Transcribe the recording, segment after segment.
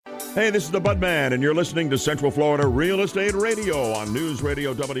Hey, this is the Budman, and you're listening to Central Florida Real Estate Radio on News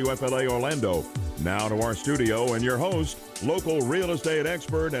Radio WFLA Orlando. Now to our studio and your host, local real estate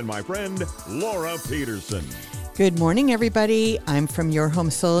expert and my friend, Laura Petersen. Good morning, everybody. I'm from Your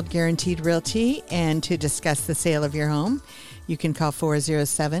Home Sold Guaranteed Realty, and to discuss the sale of your home, you can call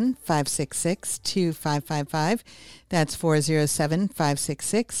 407-566-2555. That's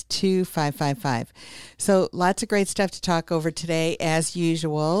 407-566-2555. So lots of great stuff to talk over today, as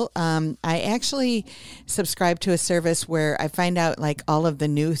usual. I actually subscribe to a service where I find out like all of the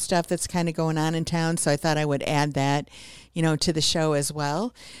new stuff that's kind of going on in town. So I thought I would add that, to the show as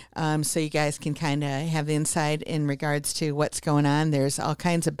well. So you guys can kind of have the insight in regards to what's going on. There's all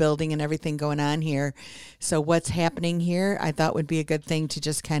kinds of building and everything going on here. So what's happening here, I thought would be a good thing to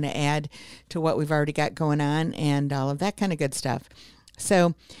just kind of add to what we've already got going on and all of that kind of good stuff.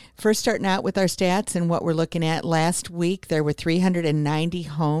 So first, starting out with our stats and what we're looking at. Last week, there were 390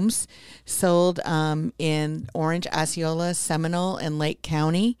 homes sold in Orange, Osceola, Seminole, and Lake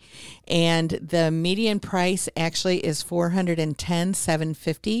County. And the median price actually is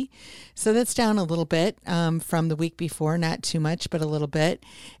 $410,750. So that's down a little bit from the week before, not too much, but a little bit.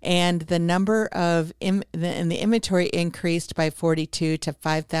 And the number of the inventory increased by 42 to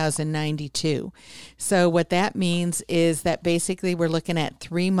 5,092. So what that means is that basically we're looking at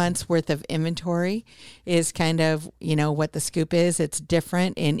 3 months worth of inventory is kind of, what the scoop is. It's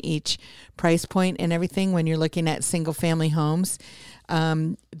different in each price point and everything when you're looking at single family homes.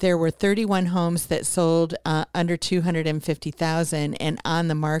 There were 31 homes that sold under $250,000 and on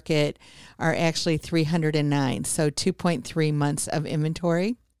the market are actually 309. So 2.3 months of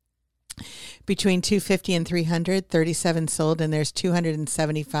inventory. Between 250 and 300, 37 sold, and there's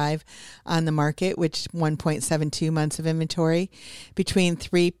 275 on the market, which 1.72 months of inventory. Between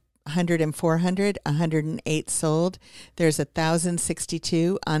 300 and 400, 108 sold. There's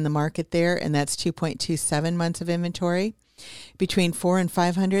 1,062 on the market there, and that's 2.27 months of inventory. Between 400 and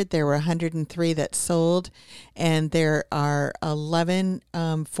 500, there were 103 that sold, and there are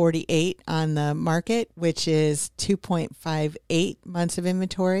 1,148 on the market, which is 2.58 months of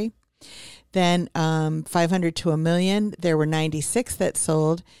inventory. Then 500 to a million, there were 96 that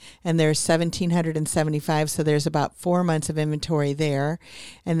sold, and there's 1,775, so there's about 4 months of inventory there.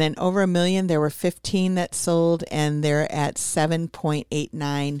 And then over a million, there were 15 that sold, and they're at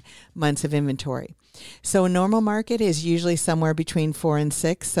 7.89 months of inventory. So a normal market is usually somewhere between 4 and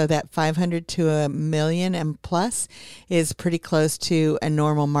 6. So that 500 to a million and plus is pretty close to a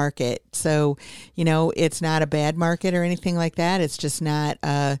normal market. So, it's not a bad market or anything like that. It's just not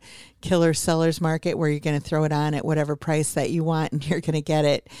a killer seller's market where you're going to throw it on at whatever price that you want and you're going to get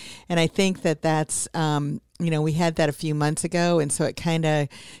it. And I think that that's, we had that a few months ago, and so it kind of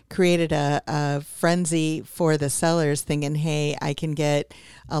created a frenzy for the sellers thinking, hey, I can get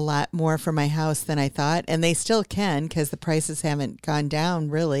a lot more for my house than I thought. And they still can because the prices haven't gone down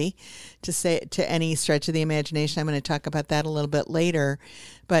really to any stretch of the imagination. I'm going to talk about that a little bit later.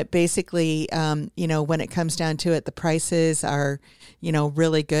 But basically, when it comes down to it, the prices are,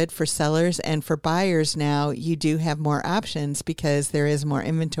 really good for sellers. And for buyers now, you do have more options because there is more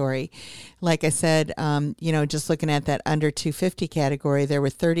inventory. Like I said, just looking at that under 250 category, there were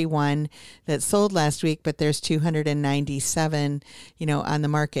 31 that sold last week, but there's 297, on the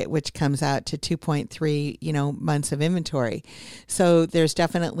market, which comes out to 2.3, months of inventory. So there's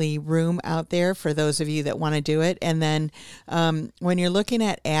definitely room out there for those of you that want to do it. And then when you're looking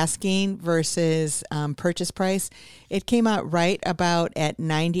at asking versus purchase price, it came out right about at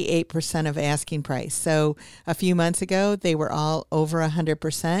 98% of asking price. So a few months ago, they were all over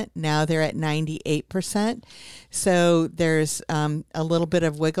 100%. Now they're at 98%. So there's a little bit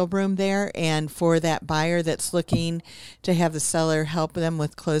of wiggle room there. And for that buyer that's looking to have the seller help them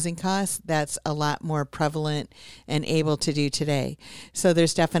with closing costs, that's a lot more prevalent and able to do today. So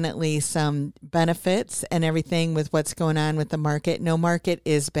there's definitely some benefits and everything with what's going on with the market. No market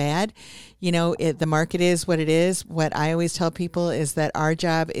is bad. The market is what it is. What I always tell people is that our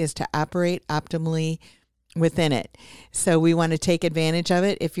job is to operate optimally within it. So we want to take advantage of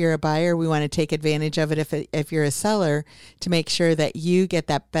it. If you're a buyer, we want to take advantage of it if you're a seller to make sure that you get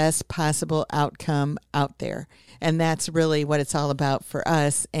that best possible outcome out there. And that's really what it's all about for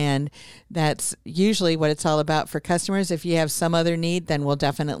us. And that's usually what it's all about for customers. If you have some other need, then we'll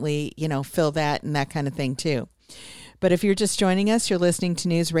definitely, fill that and that kind of thing too. But if you're just joining us, you're listening to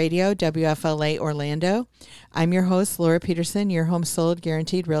News Radio, WFLA Orlando. I'm your host, Laura Petersen, your home sold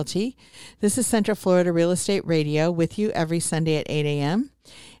guaranteed realty. This is Central Florida Real Estate Radio with you every Sunday at 8 a.m.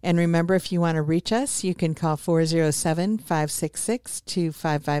 And remember, if you want to reach us, you can call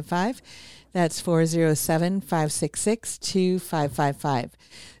 407-566-2555. That's 407-566-2555.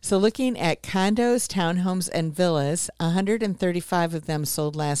 So looking at condos, townhomes, and villas, 135 of them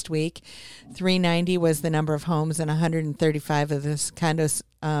sold last week. 390 was the number of homes, and 135 of this condos,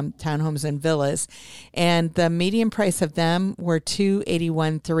 townhomes, and villas. And the median price of them were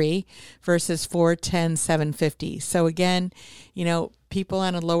 $281,300 versus $410,750. So again, people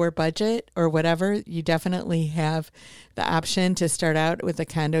on a lower budget or whatever, you definitely have the option to start out with a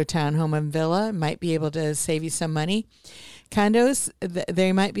condo, townhome, and villa. Might be able to save you some money. Condos,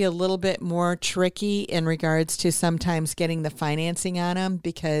 they might be a little bit more tricky in regards to sometimes getting the financing on them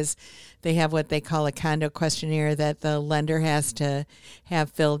because they have what they call a condo questionnaire that the lender has to have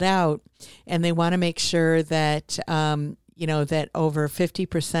filled out. And they want to make sure that, that over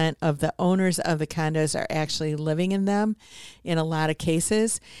 50% of the owners of the condos are actually living in them in a lot of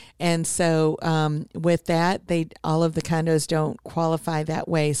cases. And so with that, all of the condos don't qualify that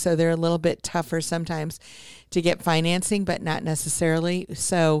way. So they're a little bit tougher sometimes to get financing, but not necessarily.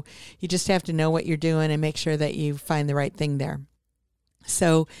 So you just have to know what you're doing and make sure that you find the right thing there.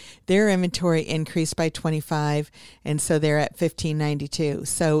 So their inventory increased by 25, and so they're at 1592.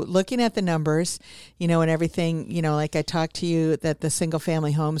 So looking at the numbers, and everything, like I talked to you that the single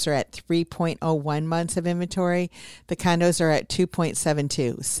family homes are at 3.01 months of inventory. The condos are at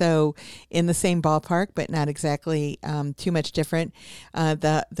 2.72. So in the same ballpark, but not exactly too much different.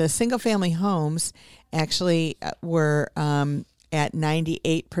 The single family homes actually were at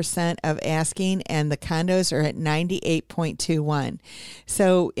 98% of asking, and the condos are at 98.21.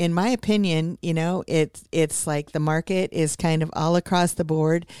 So in my opinion, it's like the market is kind of all across the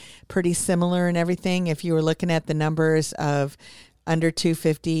board, pretty similar and everything. If you were looking at the numbers of under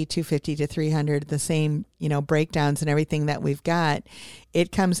 250 to 300, the same, breakdowns and everything that we've got,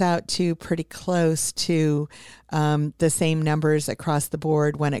 it comes out to pretty close to the same numbers across the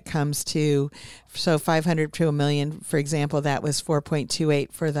board when it comes to, so 500 to a million, for example, that was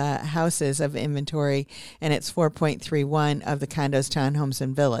 4.28 for the houses of inventory, and it's 4.31 of the condos, townhomes,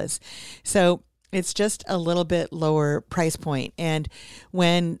 and villas. So it's just a little bit lower price point. And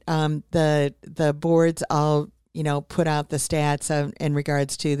when the boards all put out the stats in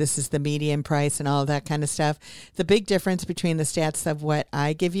regards to this is the median price and all of that kind of stuff. The big difference between the stats of what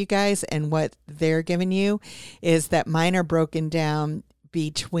I give you guys and what they're giving you is that mine are broken down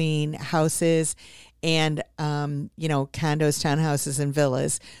between houses and, condos, townhouses, and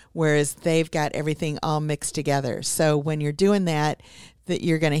villas, whereas they've got everything all mixed together. So when you're doing that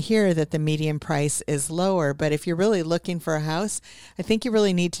you're going to hear that the median price is lower. But if you're really looking for a house, I think you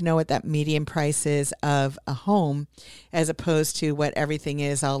really need to know what that median price is of a home as opposed to what everything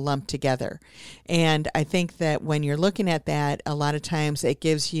is all lumped together. And I think that when you're looking at that, a lot of times it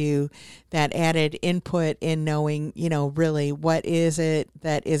gives you that added input in knowing, really what is it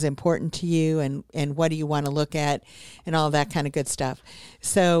that is important to you and what do you want to look at and all that kind of good stuff.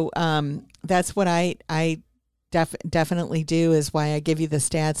 So that's what I definitely do, is why I give you the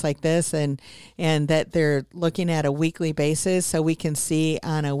stats like this and that they're looking at a weekly basis so we can see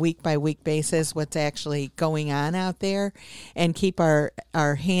on a week by week basis what's actually going on out there and keep our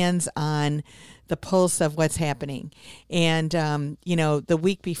hands on the pulse of what's happening. And, the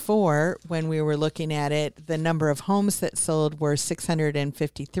week before when we were looking at it, the number of homes that sold were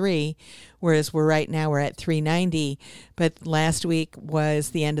 653, whereas we're at 390. But last week was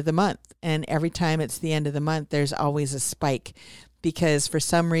the end of the month. And every time it's the end of the month, there's always a spike because for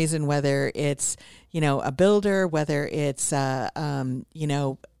some reason, whether it's, a builder, whether it's,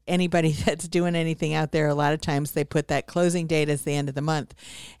 anybody that's doing anything out there, a lot of times they put that closing date as the end of the month.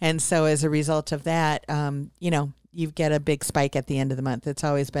 And so as a result of that, you get a big spike at the end of the month. It's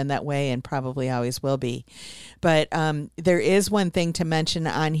always been that way and probably always will be. But there is one thing to mention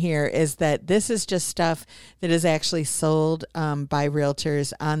on here is that this is just stuff that is actually sold by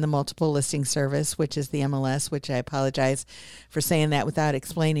realtors on the multiple listing service, which is the MLS, which I apologize for saying that without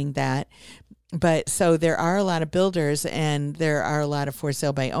explaining that. But so there are a lot of builders and there are a lot of for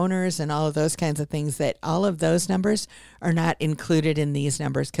sale by owners and all of those kinds of things that all of those numbers are not included in these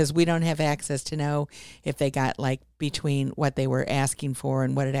numbers because we don't have access to know if they got like between what they were asking for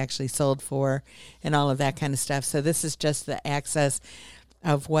and what it actually sold for and all of that kind of stuff. So this is just the access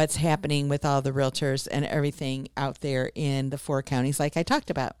of what's happening with all the realtors and everything out there in the 4 counties like I talked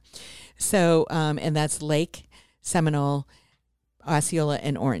about. So, and that's Lake, Seminole, Osceola,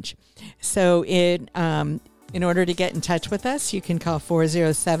 and Orange. So in order to get in touch with us, you can call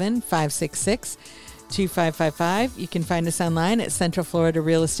 407-566-2555. You can find us online at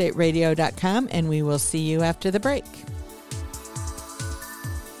centralfloridarealestateradio.com, and we will see you after the break.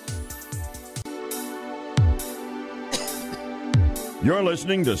 You're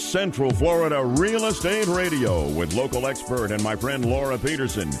listening to Central Florida Real Estate Radio with local expert and my friend Laura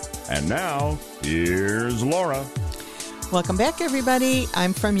Petersen. And now, here's Laura. Welcome back, everybody.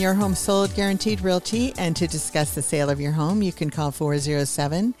 I'm from Your Home Sold Guaranteed Realty, and to discuss the sale of your home, you can call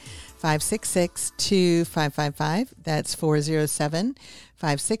 407-566-2555. That's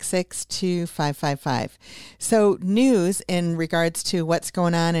 407-566-2555. So news in regards to what's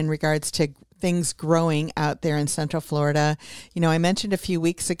going on in regards to things growing out there in Central Florida. You know, I mentioned a few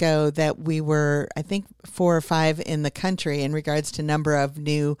weeks ago that we were, I think, 4 or 5 in the country in regards to number of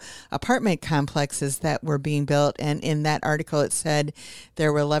new apartment complexes that were being built. And in that article, it said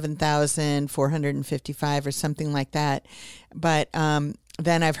there were 11,455 or something like that. But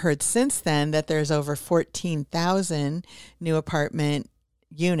then I've heard since then that there's over 14,000 new apartment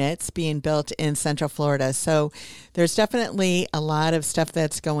units being built in Central Florida. So there's definitely a lot of stuff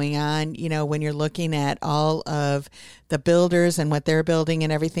that's going on, you know, when you're looking at all of the builders and what they're building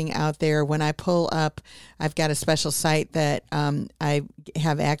and everything out there. When I pull up, I've got a special site that I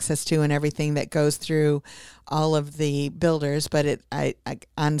have access to and everything that goes through all of the builders, but I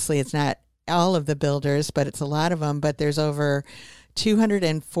honestly, it's not all of the builders, but it's a lot of them. But there's over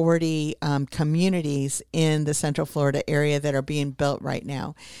 240 communities in the Central Florida area that are being built right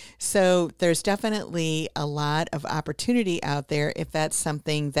now. So there's definitely a lot of opportunity out there if that's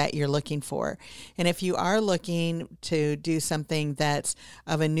something that you're looking for. And if you are looking to do something that's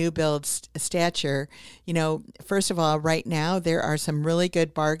of a new build stature, you know, first of all, right now there are some really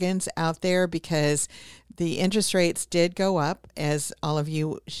good bargains out there because the interest rates did go up, as all of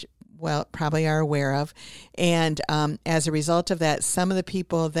you probably are aware of. And as a result of that, some of the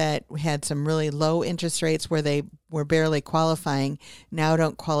people that had some really low interest rates where they were barely qualifying now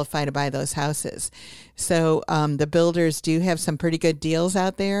don't qualify to buy those houses. So the builders do have some pretty good deals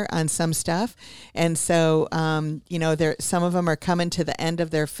out there on some stuff. And so, you know, some of them are coming to the end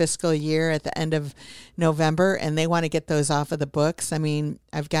of their fiscal year at the end of November, and they want to get those off of the books. I mean,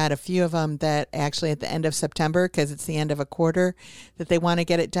 I've got a few of them that actually at the end of September, because it's the end of a quarter, that they want to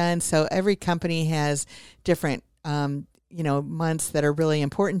get it done. So every company has different you know, months that are really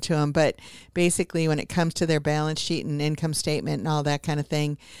important to them. But basically, when it comes to their balance sheet and income statement and all that kind of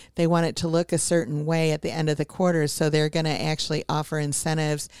thing, they want it to look a certain way at the end of the quarter. So they're going to actually offer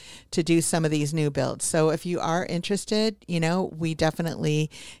incentives to do some of these new builds. So if you are interested, you know, we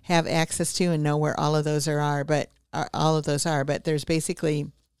definitely have access to and know where all of those are. But there's basically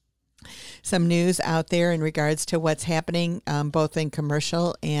some news out there in regards to what's happening both in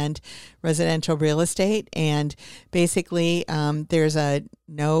commercial and residential real estate. And basically, there's a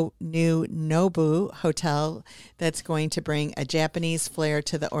new Nobu hotel that's going to bring a Japanese flair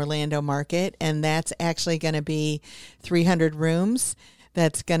to the Orlando market. And that's actually going to be 300 rooms.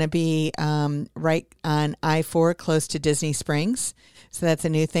 That's going to be right on I-4 close to Disney Springs. So that's a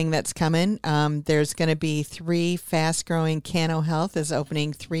new thing that's coming. There's going to be 3 fast-growing. Cano Health is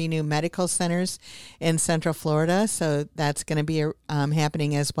opening 3 new medical centers in Central Florida. So that's going to be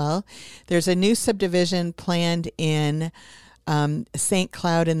happening as well. There's a new subdivision planned in St.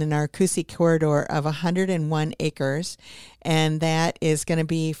 Cloud in the Narcoossee corridor of 101 acres. And that is going to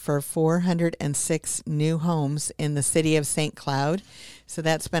be for 406 new homes in the city of St. Cloud. So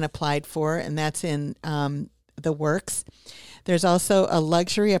that's been applied for, and that's in the works. There's also a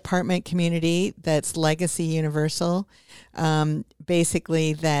luxury apartment community that's Legacy Universal,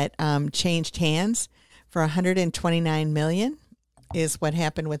 basically that changed hands for $129 million is what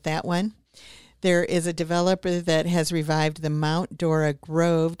happened with that one. There is a developer that has revived the Mount Dora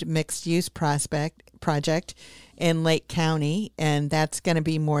Grove mixed-use project in Lake County, and that's going to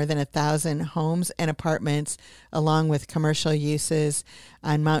be more than 1,000 homes and apartments along with commercial uses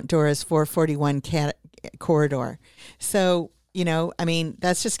on Mount Dora's 441 corridor. So, you know, I mean,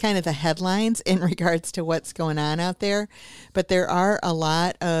 that's just kind of the headlines in regards to what's going on out there. But there are a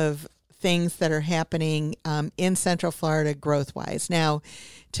lot of things that are happening in Central Florida growth-wise. Now,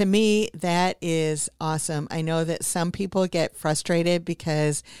 to me, that is awesome. I know that some people get frustrated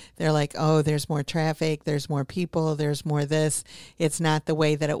because they're like, oh, there's more traffic, there's more people, there's more this. It's not the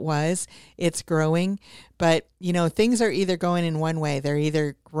way that it was. It's growing. But, you know, things are either going in one way. They're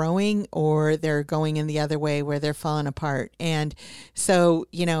either growing or they're going in the other way where they're falling apart. And so,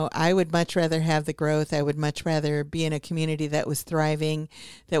 you know, I would much rather have the growth. I would much rather be in a community that was thriving,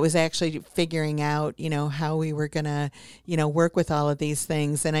 that was actually figuring out, you know, how we were going to, you know, work with all of these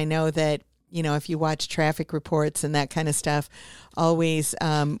things. And I know that if you watch traffic reports and that kind of stuff, always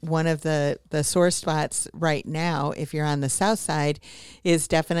one of the sore spots right now, if you're on the south side, is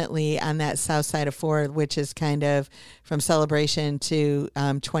definitely on that south side of Ford, which is kind of from Celebration to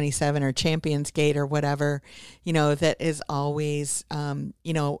 27 or Champions Gate or whatever, that is always,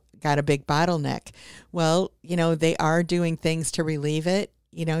 got a big bottleneck. Well, they are doing things to relieve it.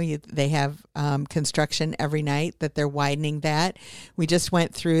 They have construction every night that they're widening that. We just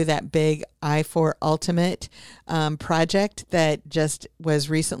went through that big I-4 Ultimate project that just was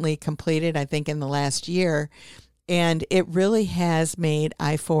recently completed, I think, in the last year. And it really has made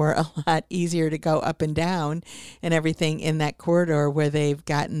I-4 a lot easier to go up and down and everything in that corridor where they've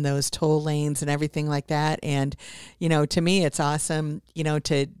gotten those toll lanes and everything like that. And, to me, it's awesome,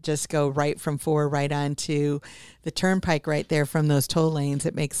 to just go right from 4 right on to the turnpike right there from those toll lanes.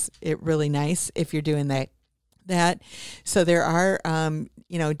 It makes it really nice if you're doing that. So there are,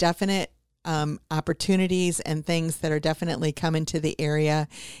 definite opportunities and things that are definitely coming to the area.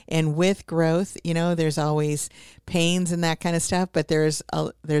 And with growth, there's always pains and that kind of stuff, but there's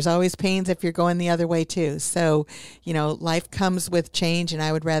always pains if you're going the other way too. So, life comes with change, and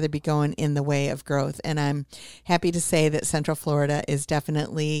I would rather be going in the way of growth. And I'm happy to say that Central Florida is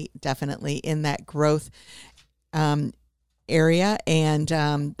definitely in that growth area, and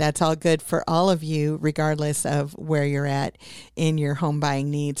that's all good for all of you, regardless of where you're at in your home buying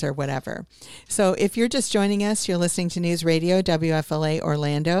needs or whatever. So if you're just joining us, you're listening to News Radio WFLA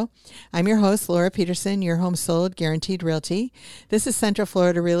Orlando. I'm your host, Laura Petersen, your home sold guaranteed realty. This is Central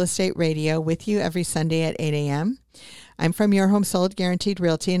Florida Real Estate Radio with you every Sunday at 8 a.m. I'm from Your Home Sold Guaranteed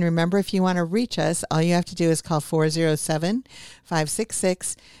Realty. And remember, if you want to reach us, all you have to do is call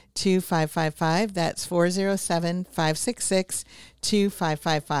 407-566-2555. That's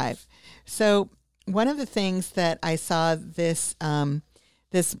 407-566-2555. So one of the things that I saw this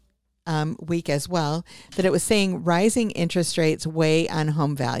week as well, that it was saying rising interest rates weigh on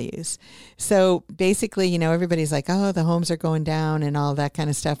home values. So basically, everybody's like, oh, the homes are going down and all that kind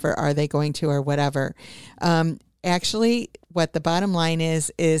of stuff, or are they going to, or whatever. Actually, what the bottom line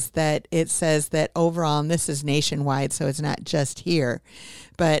is that it says that overall, and this is nationwide, so it's not just here,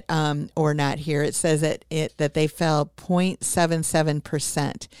 but or not here. It says that they fell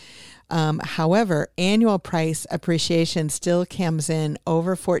 0.77%. However, annual price appreciation still comes in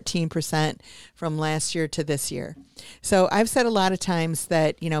over 14% from last year to this year. So I've said a lot of times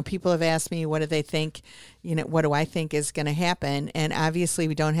that, people have asked me, what do they think, what do I think is going to happen? And obviously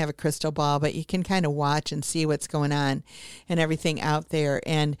we don't have a crystal ball, but you can kind of watch and see what's going on and everything out there.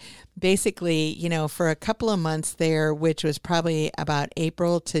 And basically, for a couple of months there, which was probably about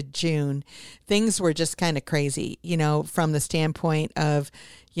April to June, things were just kind of crazy, from the standpoint of,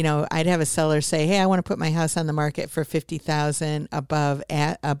 I'd have a seller say, hey, I want to put my house on the market for $50,000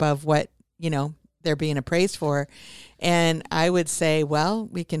 above what, they're being appraised for. And I would say, well,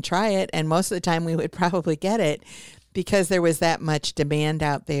 we can try it. And most of the time we would probably get it because there was that much demand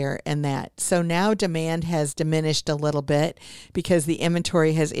out there and that. So now demand has diminished a little bit because the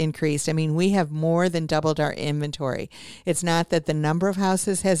inventory has increased. I mean, we have more than doubled our inventory. It's not that the number of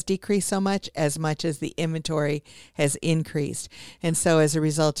houses has decreased so much as the inventory has increased. And so as a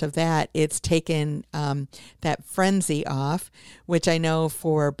result of that, it's taken that frenzy off, which I know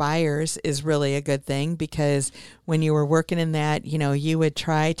for buyers is really a good thing, because when you were working in that, you would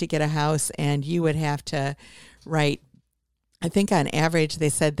try to get a house and you would have to write, I think on average, they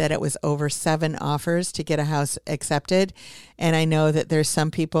said that it was over 7 offers to get a house accepted. And I know that there's some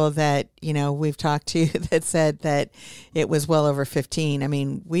people that, we've talked to that said that it was well over 15. I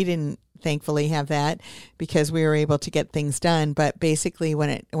mean, we didn't thankfully have that because we were able to get things done. But basically when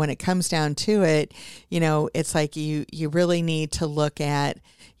it comes down to it, it's like you really need to look at,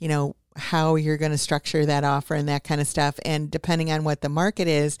 how you're going to structure that offer and that kind of stuff. And depending on what the market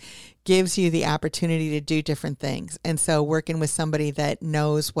is, gives you the opportunity to do different things. And so working with somebody that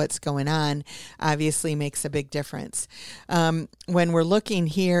knows what's going on obviously makes a big difference. When we're looking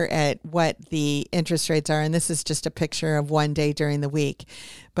here at what the interest rates are, and this is just a picture of one day during the week,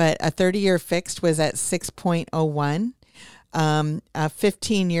 but a 30-year fixed was at 6.01. A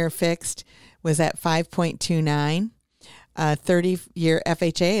 15-year fixed was at 5.29. 30-year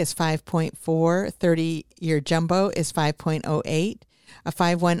FHA is 5.4. 30-year jumbo is 5.08. A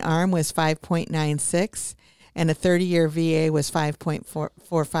 5/1 ARM was 5.96. And a 30-year VA was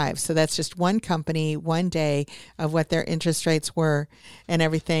 5.45. So that's just one company, one day of what their interest rates were and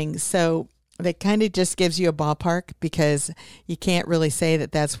everything. So that kind of just gives you a ballpark, because you can't really say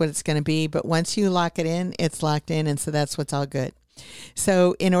that that's what it's going to be. But once you lock it in, it's locked in. And so that's what's all good.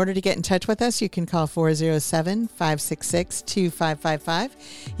 So in order to get in touch with us, you can call 407-566-2555.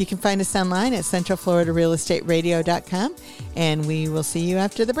 You can find us online at centralfloridarealestateradio.com, and we will see you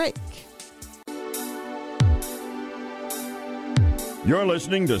after the break. You're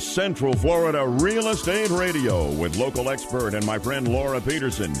listening to Central Florida Real Estate Radio with local expert and my friend Laura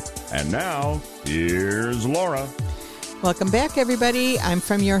Petersen. And now, here's Laura. Welcome back, everybody. I'm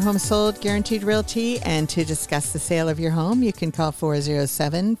from Your Home Sold Guaranteed Realty, and to discuss the sale of your home, you can call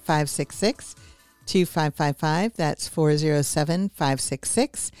 407-566-2555. That's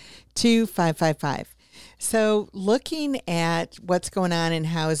 407-566-2555. So looking at what's going on in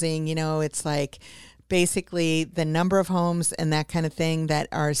housing, it's like basically the number of homes and that kind of thing that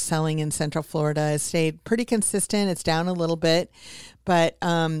are selling in Central Florida has stayed pretty consistent. It's down a little bit, but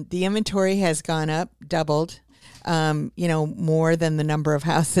the inventory has gone up, doubled, more than the number of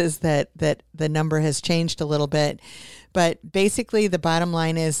houses that the number has changed a little bit. But basically the bottom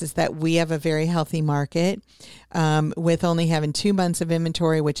line is that we have a very healthy market with only having 2 months of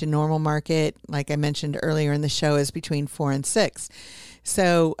inventory, which a normal market, like I mentioned earlier in the show, is between 4 and 6.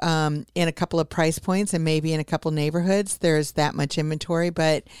 So in a couple of price points and maybe in a couple neighborhoods, there's that much inventory.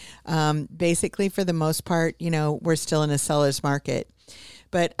 But basically, for the most part, we're still in a seller's market.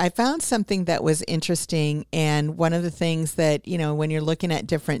 But I found something that was interesting. And one of the things that, when you're looking at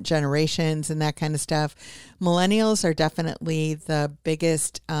different generations and that kind of stuff, millennials are definitely the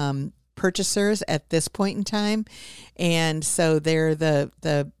biggest purchasers at this point in time. And so they're the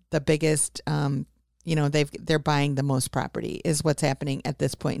biggest they're buying the most property is what's happening at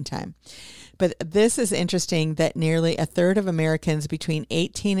this point in time. But this is interesting that nearly a third of Americans between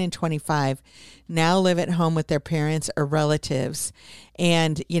 18 and 25 now live at home with their parents or relatives.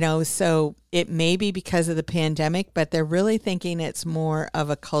 And, so it may be because of the pandemic, but they're really thinking it's more of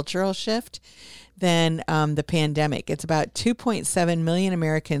a cultural shift than the pandemic. It's about 2.7 million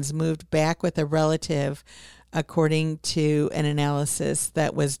Americans moved back with a relative, according to an analysis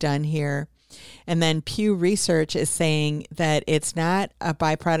that was done here. And then Pew Research is saying that it's not a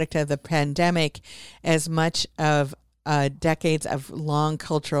byproduct of the pandemic as much of decades of long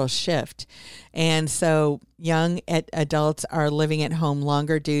cultural shift. And so young adults are living at home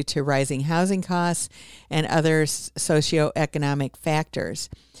longer due to rising housing costs and other socioeconomic factors.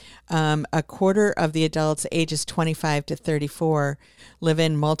 A quarter of the adults ages 25 to 34 live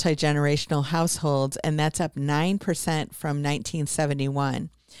in multi-generational households, and that's up 9% from 1971.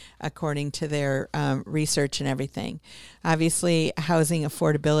 According to their research and everything. Obviously, housing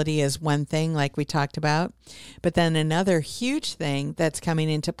affordability is one thing, like we talked about. But then another huge thing that's coming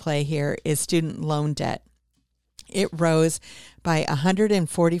into play here is student loan debt. It rose by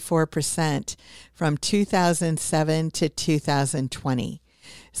 144% from 2007 to 2020.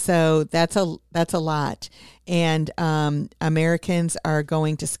 So that's a lot. And Americans are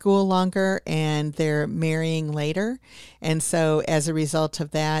going to school longer and they're marrying later. And so as a result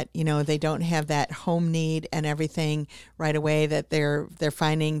of that, they don't have that home need and everything right away, that they're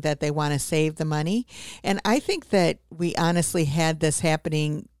finding that they want to save the money. And I think that we honestly had this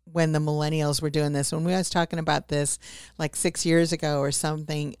happening when the millennials were doing this. When we was talking about this like 6 years ago or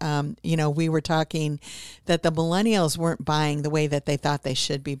something, we were talking that the millennials weren't buying the way that they thought they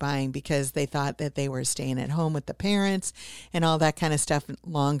should be buying because they thought that they were staying at home with the parents and all that kind of stuff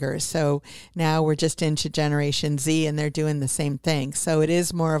longer. So now we're just into Generation Z and they're doing the same thing. So it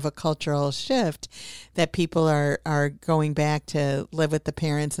is more of a cultural shift that people are going back to live with the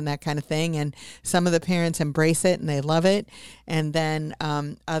parents and that kind of thing. And some of the parents embrace it and they love it. And then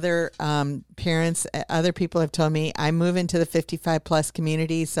other parents, other people have told me, I move into the 55 plus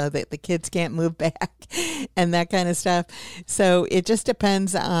community so that the kids can't move back and that kind of stuff. So it just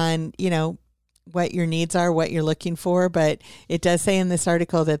depends on, what your needs are, what you're looking for. But it does say in this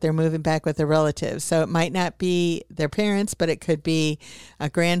article that they're moving back with a relative. So it might not be their parents, but it could be a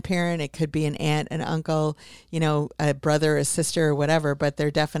grandparent. It could be an aunt, an uncle, a brother, a sister, or whatever. But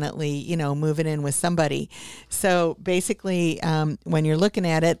they're definitely, moving in with somebody. So basically, when you're looking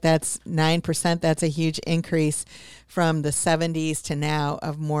at it, that's 9%. That's a huge increase from the 70s to now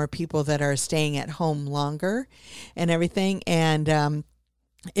of more people that are staying at home longer and everything. And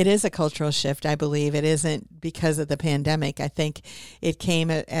it is a cultural shift, I believe. It isn't because of the pandemic. I think it came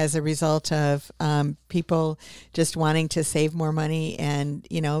as a result of people just wanting to save more money, and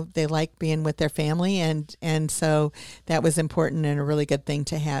they like being with their family, and so that was important and a really good thing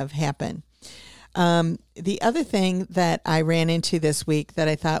to have happen. The other thing that I ran into this week that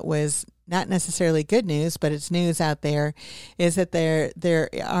I thought was not necessarily good news, but it's news out there, is that there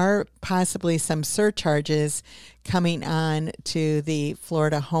are possibly some surcharges coming on to the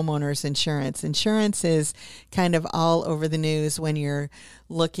Florida homeowners insurance. Insurance is kind of all over the news when you're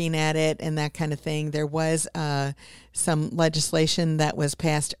looking at it and that kind of thing. There was some legislation that was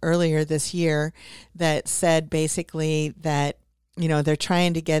passed earlier this year that said basically that, you know, they're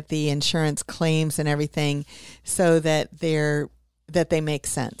trying to get the insurance claims and everything so that they make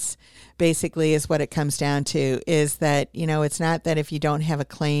sense. Basically is what it comes down to, is that, you know, it's not that if you don't have a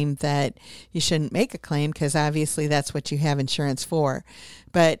claim that you shouldn't make a claim, because obviously that's what you have insurance for.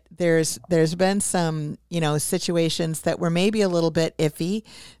 But there's been some, you know, situations that were maybe a little bit iffy,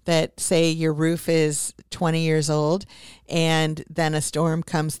 that say your roof is 20 years old and then a storm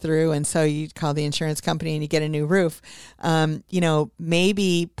comes through, and so you call the insurance company and you get a new roof. You know,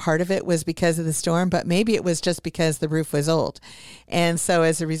 maybe part of it was because of the storm, but maybe it was just because the roof was old. And so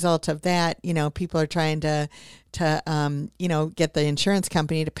as a result of that, you know, people are trying to you know, get the insurance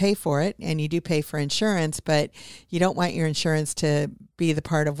company to pay for it. And you do pay for insurance, but you don't want your insurance to be the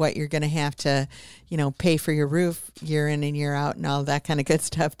part of what you're going to have to, you know, pay for your roof year in and year out and all that kind of good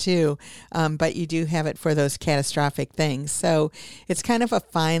stuff too. But you do have it for those catastrophic things. So it's kind of a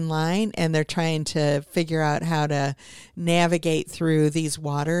fine line, and they're trying to figure out how to navigate through these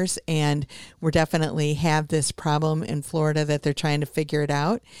waters. And we're definitely have this problem in Florida that they're trying to figure it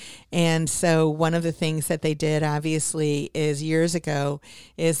out. And so one of the things that they did, obviously, is years ago,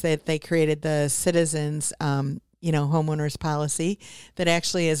 is that they created the Citizens, you know, homeowners policy that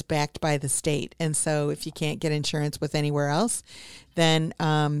actually is backed by the state. And so if you can't get insurance with anywhere else, then,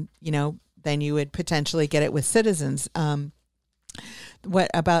 you know, then you would potentially get it with Citizens.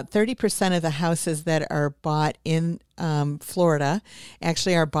 What about 30% of the houses that are bought in Florida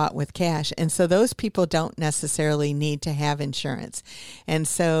actually are bought with cash. And so those people don't necessarily need to have insurance. And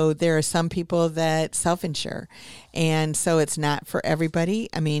so there are some people that self-insure. And so it's not for everybody.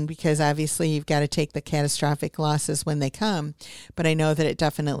 I mean, because obviously you've got to take the catastrophic losses when they come. But I know that it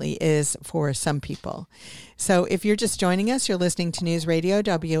definitely is for some people. So if you're just joining us, you're listening to News Radio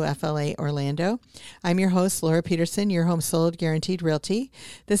WFLA Orlando. I'm your host, Laura Petersen, your home sold guaranteed realty.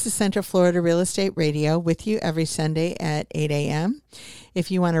 This is Central Florida Real Estate Radio, with you every Sunday at 8 a.m. If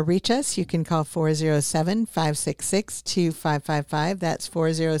you want to reach us, you can call 407-566-2555. That's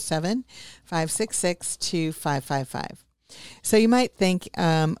 407-566-2555. So you might think,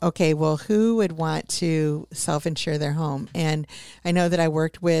 okay, well, who would want to self-insure their home? And I know that I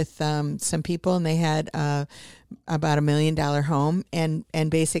worked with some people, and they had about $1 million home, and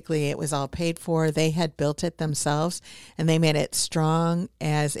basically it was all paid for. They had built it themselves, and they made it strong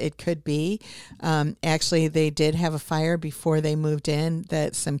as it could be. Actually, they did have a fire before they moved in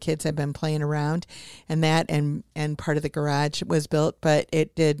that some kids had been playing around, and part of the garage was built, but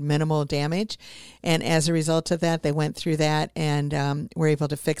it did minimal damage. And as a result of that, they went through that and were able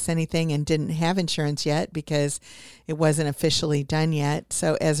to fix anything, and didn't have insurance yet because it wasn't officially done yet.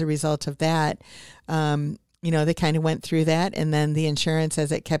 So as a result of that, you know, they kind of went through that, and then the insurance,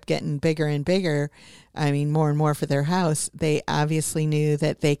 as it kept getting bigger and bigger, I mean, more and more for their house, they obviously knew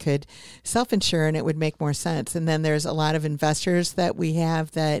that they could self-insure and it would make more sense. And then there's a lot of investors that we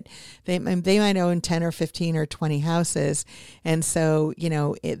have that they might own 10 or 15 or 20 houses. And so, you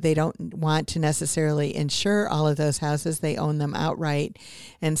know, they don't want to necessarily insure all of those houses. They own them outright.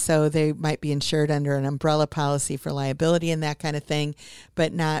 And so they might be insured under an umbrella policy for liability and that kind of thing,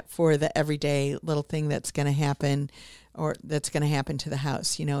 but not for the everyday little thing that's going to happen, or that's going to happen to the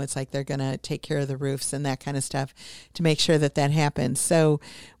house. You know, it's like they're going to take care of the roofs and that kind of stuff to make sure that that happens. So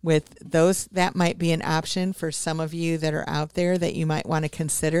with those, that might be an option for some of you that are out there, that you might want to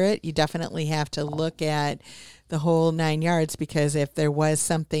consider it. You definitely have to look at the whole 9 yards, because if there was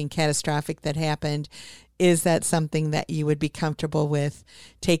something catastrophic that happened, is that something that you would be comfortable with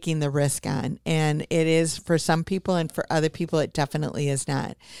taking the risk on? And it is for some people, and for other people, it definitely is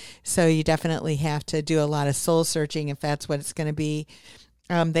not. So you definitely have to do a lot of soul searching if that's what it's going to be.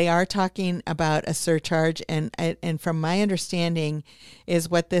 They are talking about a surcharge, and from my understanding, is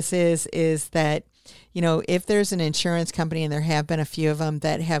what this is that, you know, if there's an insurance company, and there have been a few of them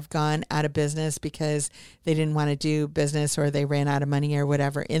that have gone out of business because they didn't want to do business, or they ran out of money or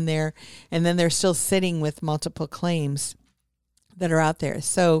whatever in there, and then they're still sitting with multiple claims that are out there.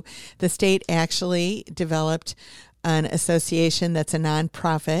 So the state actually developed an association that's a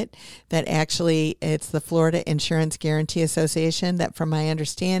nonprofit that actually, it's the Florida Insurance Guarantee Association, that from my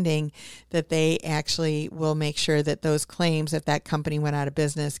understanding, that they actually will make sure that those claims, if that company went out of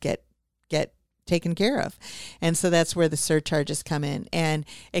business, get taken care of. And so that's where the surcharges come in. And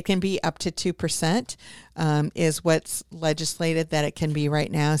it can be up to 2%, is what's legislated that it can be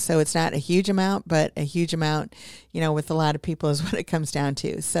right now. So it's not a huge amount, but a huge amount, with a lot of people is what it comes down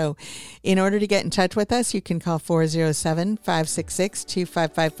to. So in order to get in touch with us, you can call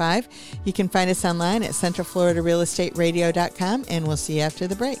 407-566-2555. You can find us online at centralfloridarealestateradio.com, and we'll see you after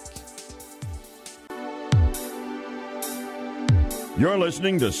the break. You're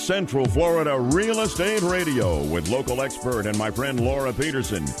listening to Central Florida Real Estate Radio with local expert and my friend Laura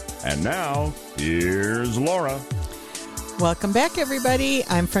Petersen. And now, here's Laura. Welcome back, everybody.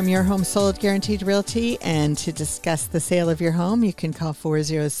 I'm from Your Home Sold Guaranteed Realty, and to discuss the sale of your home, you can call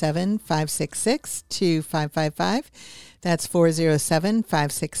 407-566-2555. That's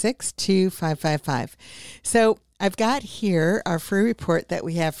 407-566-2555. So I've got here our free report that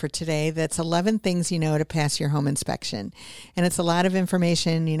we have for today. That's 11 things you know to pass your home inspection. And it's a lot of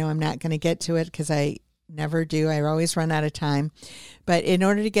information. I'm not going to get to it because I never do. I always run out of time. But in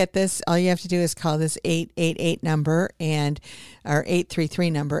order to get this, all you have to do is call this 888 number or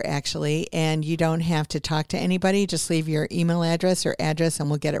 833 number, actually. And you don't have to talk to anybody. Just leave your email address or address and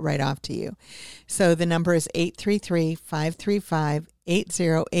we'll get it right off to you. So the number is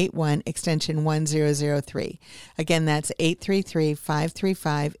 833-535-8081, extension 1003. Again, that's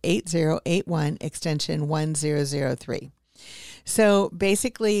 833-535-8081, extension 1003. So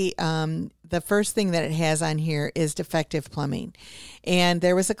basically, the first thing that it has on here is defective plumbing. And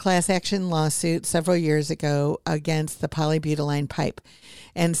there was a class action lawsuit several years ago against the polybutylene pipe.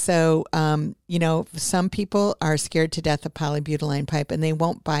 And so, some people are scared to death of polybutylene pipe and they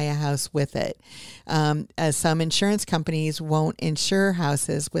won't buy a house with it. As some insurance companies won't insure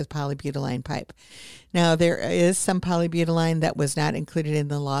houses with polybutylene pipe. Now, there is some polybutylene that was not included in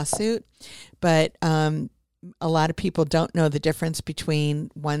the lawsuit, but a lot of people don't know the difference between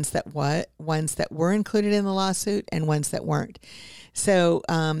ones that were included in the lawsuit and ones that weren't. So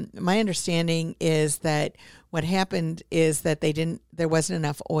my understanding is that what happened is that there wasn't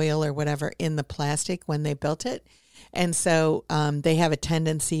enough oil or whatever in the plastic when they built it. And so they have a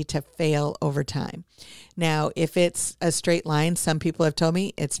tendency to fail over time. Now, if it's a straight line, some people have told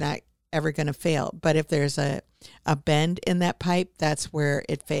me it's not ever going to fail. But if there's a bend in that pipe, that's where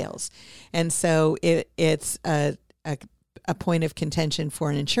it fails. And so it's a point of contention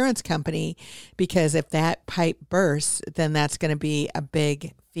for an insurance company, because if that pipe bursts, then that's going to be a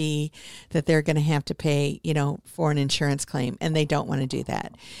big fee that they're going to have to pay, for an insurance claim, and they don't want to do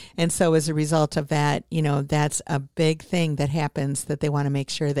that. And so as a result of that, that's a big thing that happens, that they want to make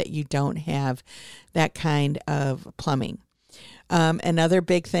sure that you don't have that kind of plumbing. Another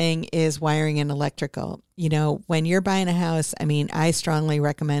big thing is wiring and electrical. When you're buying a house, I strongly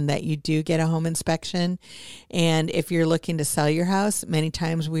recommend that you do get a home inspection. And if you're looking to sell your house, many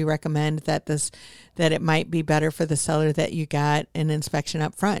times we recommend that it might be better for the seller that you got an inspection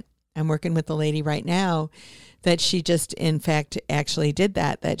up front. I'm working with a lady right now that she just, in fact, actually did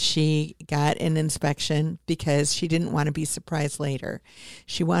that she got an inspection because she didn't want to be surprised later.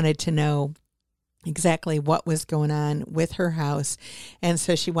 She wanted to know exactly what was going on with her house. And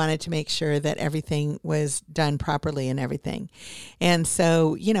so she wanted to make sure that everything was done properly and everything. And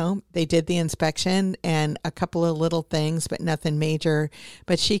so, they did the inspection and a couple of little things, but nothing major.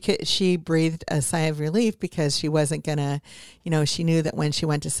 But she breathed a sigh of relief because she wasn't going to, she knew that when she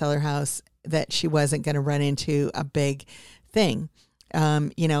went to sell her house that she wasn't going to run into a big thing.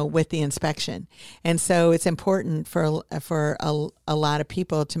 With the inspection. And so it's important for a lot of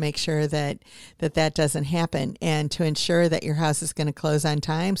people to make sure that doesn't happen, and to ensure that your house is going to close on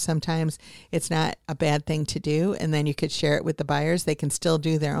time. Sometimes it's not a bad thing to do, and then you could share it with the buyers. They can still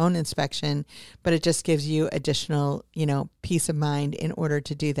do their own inspection, but it just gives you additional, peace of mind in order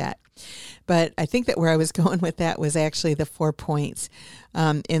to do that. But I think that where I was going with that was actually the 4 points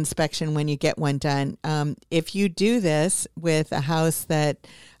inspection when you get one done. If you do this with a house that,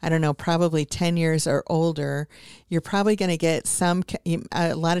 I don't know, probably 10 years or older, you're probably going to get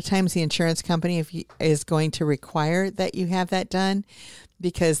a lot of times the insurance company is going to require that you have that done,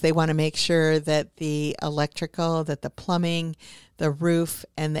 because they want to make sure that the electrical, that the plumbing, the roof,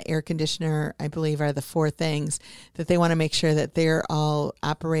 and the air conditioner, I believe, are the 4 things that they want to make sure that they're all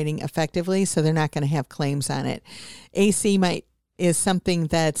operating effectively, so they're not going to have claims on it. AC is something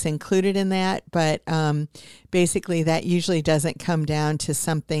that's included in that, but basically that usually doesn't come down to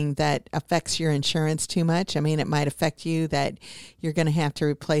something that affects your insurance too much. It might affect you that you're going to have to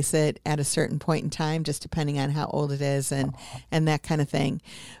replace it at a certain point in time, just depending on how old it is and that kind of thing.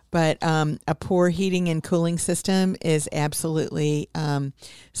 But a poor heating and cooling system is absolutely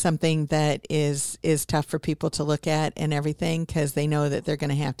something that is tough for people to look at and everything, because they know that they're going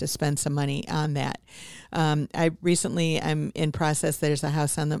to have to spend some money on that. I'm in process. There's a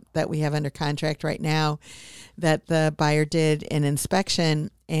house that we have under contract right now that the buyer did an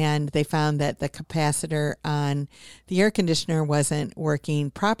inspection, and they found that the capacitor on the air conditioner wasn't working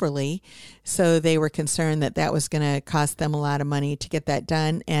properly. So they were concerned that that was going to cost them a lot of money to get that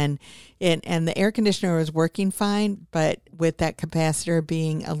done. And the air conditioner was working fine, but with that capacitor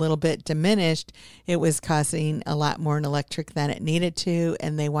being a little bit diminished, it was costing a lot more in electric than it needed to.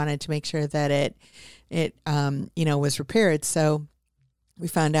 And they wanted to make sure that it was repaired. So we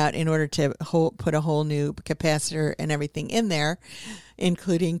found out in order to put a whole new capacitor and everything in there,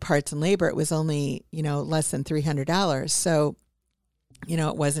 including parts and labor, it was only, less than $300. So,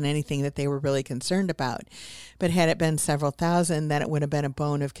 it wasn't anything that they were really concerned about. But had it been several thousand, then it would have been a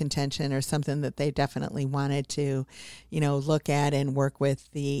bone of contention or something that they definitely wanted to, look at and work with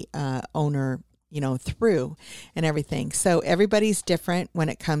the owner through and everything. So everybody's different when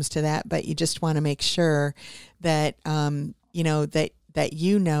it comes to that, but you just want to make sure that, that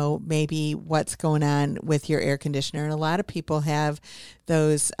maybe what's going on with your air conditioner. And a lot of people have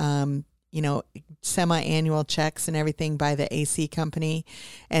those, semi-annual checks and everything by the AC company.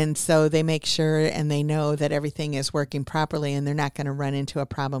 And so they make sure and they know that everything is working properly and they're not going to run into a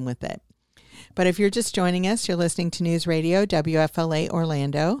problem with it. But if you're just joining us, you're listening to News Radio WFLA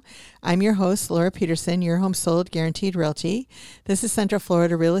Orlando. I'm your host, Laura Petersen, your home sold guaranteed realty. This is Central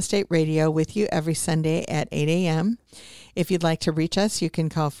Florida Real Estate Radio with you every Sunday at 8 a.m. If you'd like to reach us, you can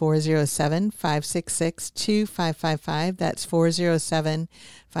call 407-566-2555. That's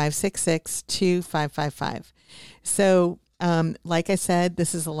 407-566-2555. So, like I said,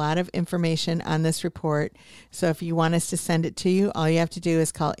 this is a lot of information on this report. So if you want us to send it to you, all you have to do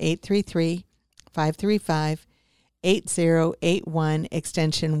is call 833-535-8081,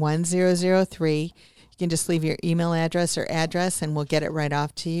 extension 1003. You can just leave your email address and we'll get it right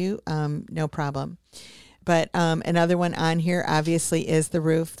off to you. No problem. But another one on here, obviously, is the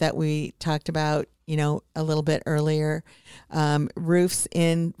roof that we talked about, a little bit earlier. Roofs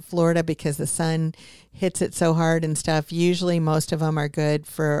in Florida, because the sun hits it so hard and stuff, usually most of them are good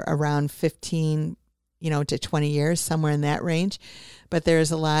for around 15 to 20 years, somewhere in that range. But there's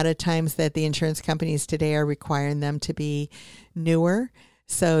a lot of times that the insurance companies today are requiring them to be newer.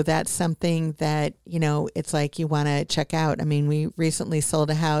 So that's something that, it's like you want to check out. I mean, we recently sold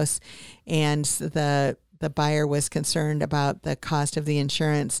a house and the buyer was concerned about the cost of the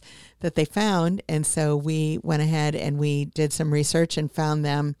insurance that they found. And so we went ahead and we did some research and found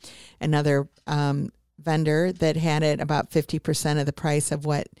them another vendor that had it about 50% of the price of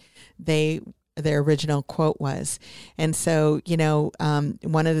what their original quote was. And so,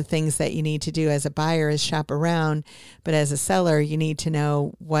 one of the things that you need to do as a buyer is shop around, but as a seller, you need to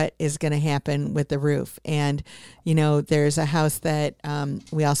know what is going to happen with the roof. And, there's a house that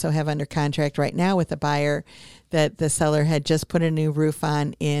we also have under contract right now with a buyer that the seller had just put a new roof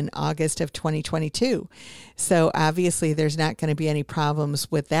on in August of 2022. So obviously there's not going to be any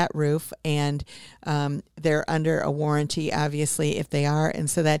problems with that roof, and they're under a warranty, obviously, if they are. And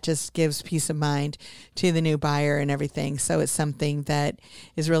so that just gives peace of mind to the new buyer and everything. So it's something that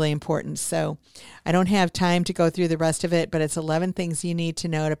is really important. So I don't have time to go through the rest of it, but it's 11 things you need to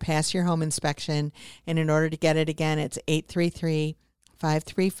know to pass your home inspection. And in order to get it again, it's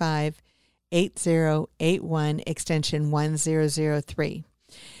 833-535-8081, extension 1003.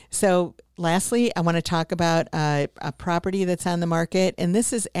 So lastly, I want to talk about a property that's on the market, and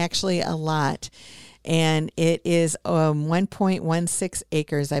this is actually a lot, and it is 1.16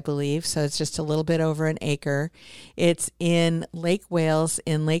 acres, I believe. So it's just a little bit over an acre. It's in Lake Wales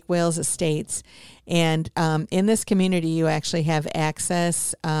Estates. And in this community, you actually have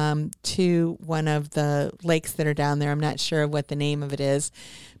access to one of the lakes that are down there. I'm not sure what the name of it is,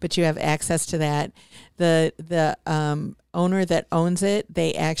 but you have access to that. The owner that owns it,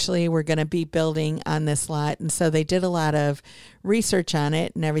 they actually were going to be building on this lot. And so they did a lot of research on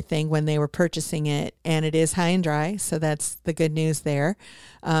it and everything when they were purchasing it. And it is high and dry. So that's the good news there.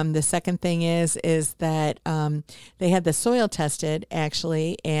 The second thing is that they had the soil tested,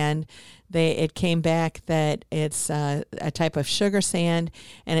 actually, and it came back that it's a type of sugar sand,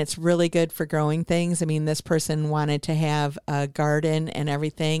 and it's really good for growing things. I mean, this person wanted to have a garden and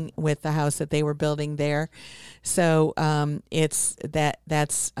everything with the house that they were building there. So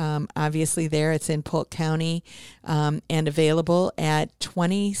that's obviously there. It's in Polk County and available at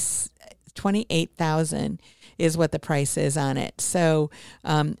 $28,000 is what the price is on it. So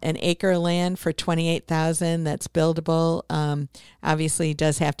an acre of land for $28,000 that's buildable, obviously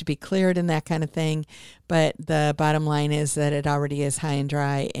does have to be cleared and that kind of thing. But the bottom line is that it already is high and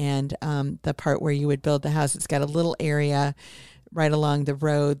dry, and the part where you would build the house, it's got a little area right along the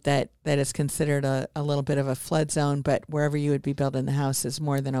road that is considered a little bit of a flood zone, but wherever you would be building the house is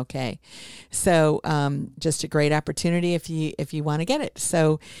more than okay. So just a great opportunity if you want to get it.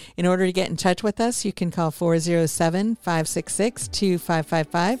 So in order to get in touch with us, you can call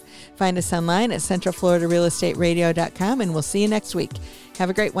 407-566-2555. Find us online at centralfloridarealestateradio.com, and we'll see you next week. Have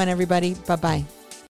a great one, everybody. Bye-bye.